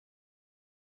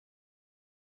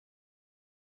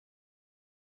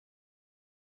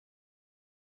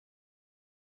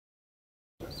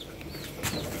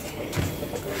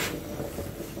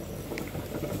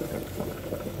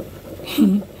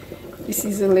This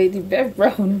is a lady Bev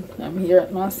Brown. I'm here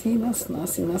at Marcinos.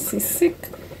 Marcinos is sick,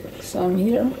 so I'm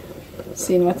here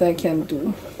seeing what I can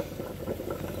do.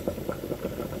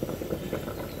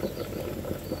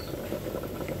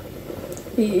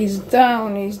 He's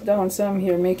down, so I'm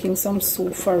here making some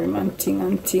soup for him and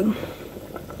ting.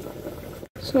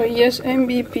 So yes,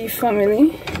 MBP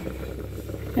family,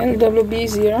 LWB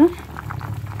is here.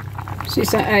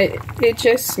 Sister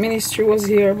HS Ministry was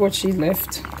here, but she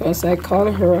left because I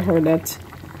called her. I heard that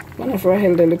one of our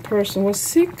elderly person was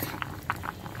sick,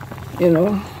 you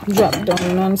know, dropped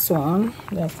down and so on.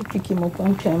 They have to pick him up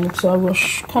and carry him up, so I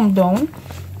rushed, come down,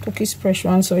 took his pressure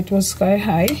on, so it was sky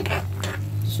high.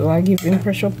 So I give him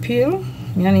pressure pill,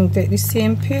 meaning take the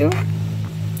same pill,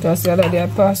 because the other day I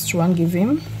passed through and give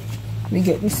him. We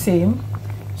get the same,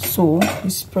 so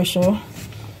his pressure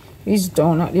is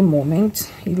down at the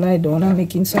moment. He lie down and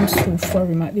making some soup for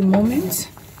him at the moment.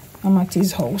 I'm at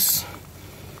his house,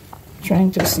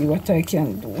 trying to see what I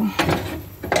can do.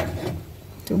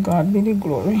 To God be the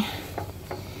glory.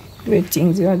 Great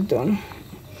things are done.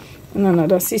 And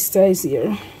another sister is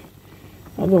here.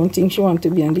 I don't think she wants to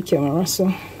be on the camera,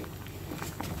 so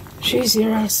she's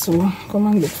here also. Come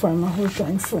and look for my whole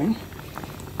time friend.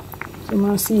 So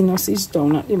Marcinos is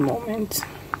down at the moment.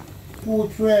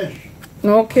 Food fresh.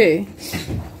 Okay.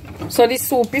 So the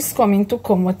soup is coming to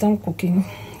come what I'm cooking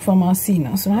for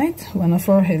Marcinos, right? One of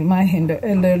our my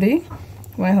elderly,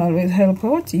 who I always help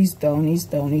out, he's down, he's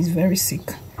very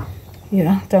sick.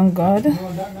 Yeah, thank God.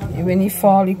 When he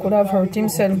fall, he could have hurt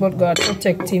himself, but God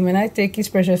protect him. When I take his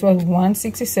pressure, it was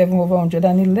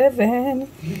 167/111.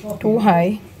 Too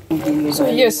high. So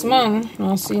yes, man.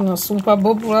 I see no super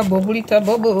bubble,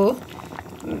 bubble.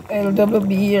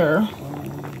 LWB here.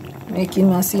 Making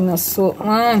Marcinos soup,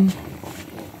 man.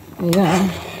 Yeah.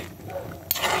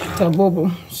 The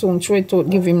bubble. So I'm trying to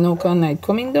give him no night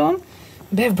coming down.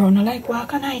 Bev Brown, I like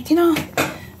walk at night, you know.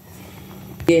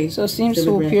 Yeah, so seems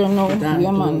soup here now,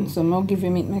 yeah man. So I'll give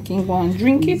him it, making go and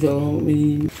drink it.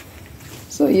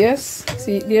 So yes,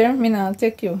 see there, me now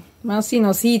take you.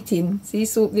 Marcinos eating. See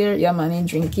soup there, yeah man, he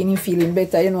drinking, he feeling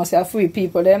better. You know, see free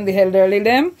people them, the elderly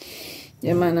them.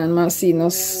 Yeah man, and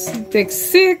Marcinos take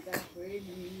sick.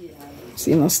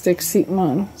 Marcinos take sick,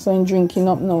 man. So I'm drinking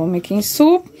up now, making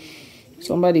soup.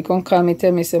 Somebody can call me,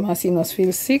 tell me say Marcinos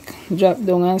feel sick. Drop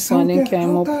down and so on, then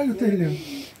came up.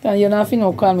 And you know, if you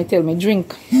know, call me, tell me,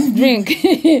 drink.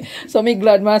 So me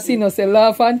glad Marcinos say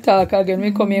laugh and talk again. Me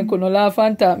come here, couldn't laugh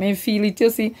and talk. Me feel it, you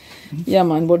see. Yeah,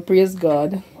 man, but praise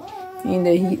God. In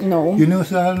the heat now. You know,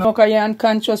 sir? No, because you're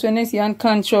unconscious. When I say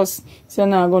unconscious, so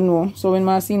you're not going to know. So when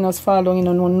Marcinos fall down, you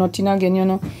don't know nothing again, you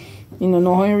know. You don't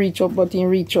know how he reach up, but he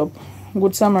reach up.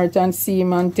 Good Samaritan see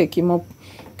him and take him up,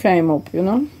 carry him up, you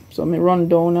know. So me run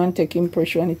down and take him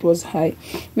pressure and it was high.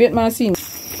 Wait,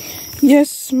 Marcinos.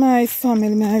 Yes, my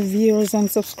family, my viewers and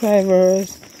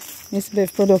subscribers, Miss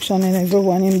Bev Production and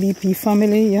everyone in BP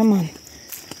family, yeah man.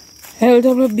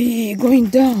 LWB going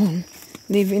down.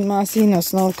 Leaving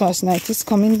Marcinos now because night is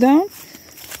coming down.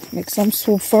 Make some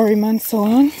soup for him and so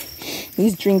on.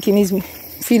 He's drinking, he's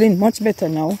feeling much better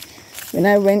now. When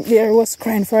I went there, he was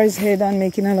crying for his head and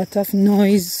making a lot of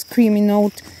noise, screaming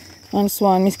out and so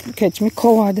on. Me catch me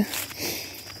coward.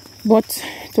 But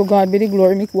to God be the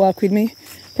glory, me walk with me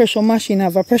pressure machine. I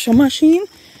have a pressure machine,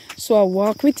 so I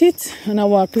walk with it and I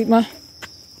walk with my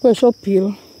pressure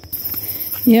pill.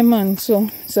 Yeah man, so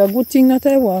it's a good thing that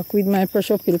I walk with my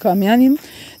pressure pill because me and him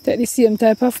take the same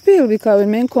type of pill, because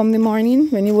when men come in the morning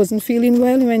when he wasn't feeling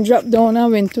well, he went drop down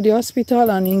and went to the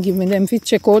hospital and he give me them for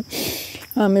check out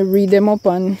and me read them up,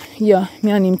 and yeah,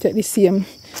 me and him take the same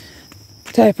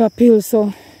type of pill,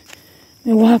 so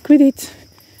I walk with it.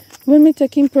 When me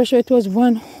taking pressure, it was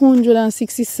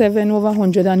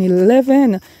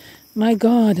 167/111. My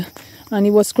God. And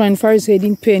he was crying for his head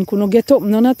in pain. Couldn't get up,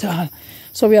 none at all.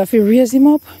 So we have to raise him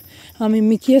up. And in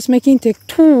my case, making take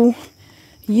 2.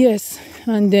 Yes.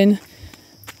 And then,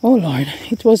 oh Lord,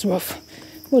 it was rough.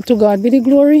 But to God be the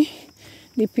glory.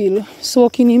 The pill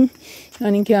soaking him.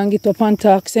 And he can get up and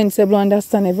talk sensible,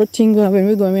 understand everything. When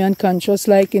we go unconscious,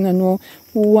 like, you know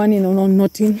who and you know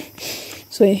nothing.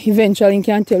 So eventually he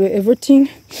can tell you everything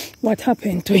what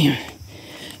happened to him.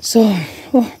 So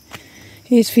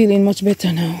he's feeling much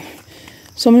better now.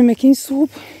 So I'm making soup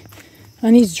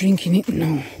and he's drinking it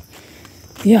now.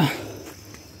 Yeah.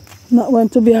 Not going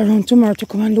to be around tomorrow to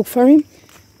come and look for him.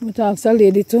 But I asked a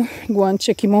lady to go and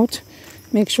check him out.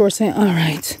 Make sure saying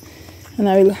alright. And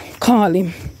I will call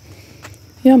him.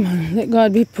 Yeah man, let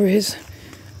God be praised.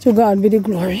 To God be the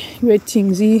glory. Great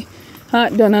things he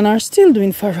had done and are still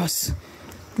doing for us.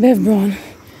 Bev Brown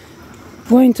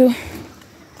going to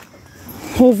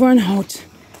over and out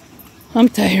I'm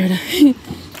tired.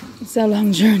 It's a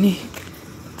long journey.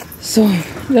 So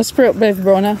just pray up Bev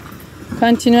Brown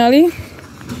continually.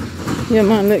 Yeah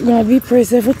man, let God be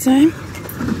praised every time.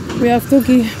 We have to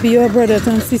be your brothers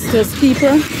and sisters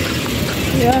keeper.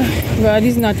 Yeah, God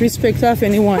is not respecter of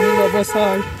anyone. He loves us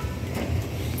all.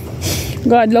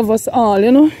 God loves us all,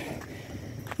 you know.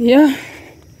 Yeah,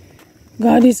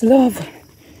 God is love.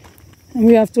 And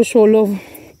we have to show love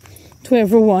to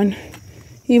everyone.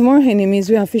 Even our enemies,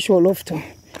 we have to show love to.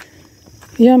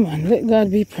 Yeah man, let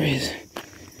God be praised.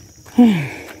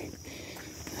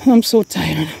 I'm so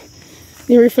tired.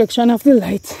 The reflection of the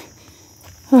light.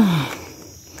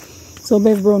 So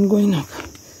Bev Brown going up.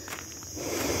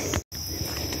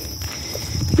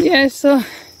 Yes, so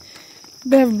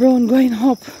Bev Brown going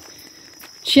up.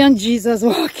 She and Jesus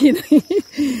walking.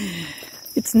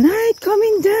 It's night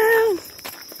coming down.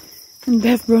 And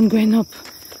Bev Brown going up.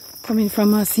 Coming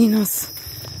from Marcinos.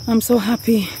 I'm so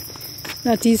happy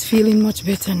that he's feeling much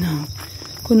better now.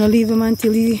 Couldn't leave him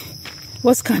until he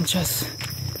was conscious.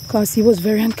 Because he was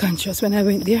very unconscious when I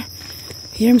went there.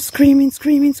 Hear him screaming,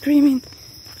 screaming, screaming.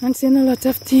 And saying a lot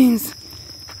of things.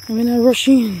 And when I rush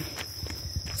in,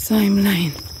 saw him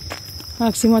lying.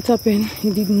 Asked him what happened.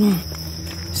 He didn't know.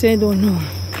 He said, I don't know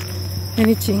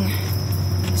anything.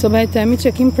 So by the time he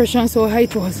checked him pressure and saw how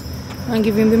it was, and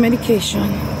give him the medication,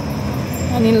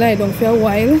 and he lied down for a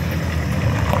while.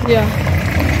 Yeah.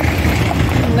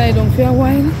 He lied down for a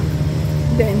while.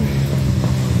 Then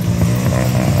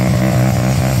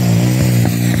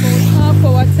about half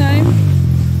hour time,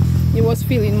 he was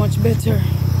feeling much better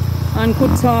and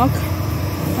could talk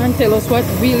and tell us what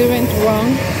really went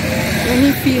wrong. When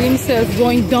he feel himself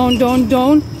going down, down,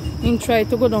 down, he tried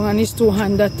to go down on his two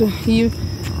hands. That he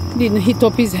didn't hit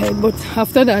up his head, but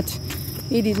after that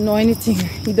he didn't know anything.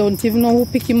 He don't even know who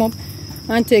pick him up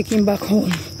and take him back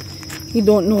home. He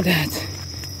don't know that.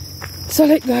 So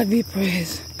let God be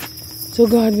praised. To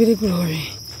God be the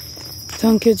glory.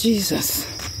 Thank you, Jesus.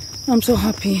 I'm so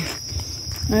happy.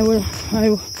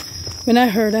 When I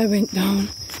heard, I went down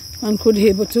and could be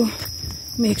able to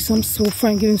make some soup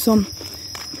and give him some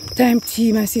time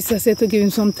tea. My sister said to give him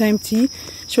some time tea.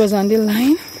 She was on the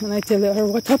line and I tell her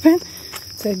what happened.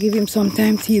 So I give him some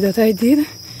time tea that I did.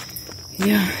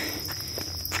 Yeah.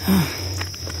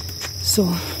 So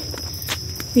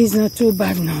he's not too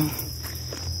bad now.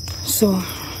 So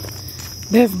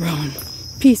Bev Brown,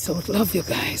 peace out. Love you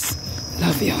guys.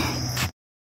 Love you.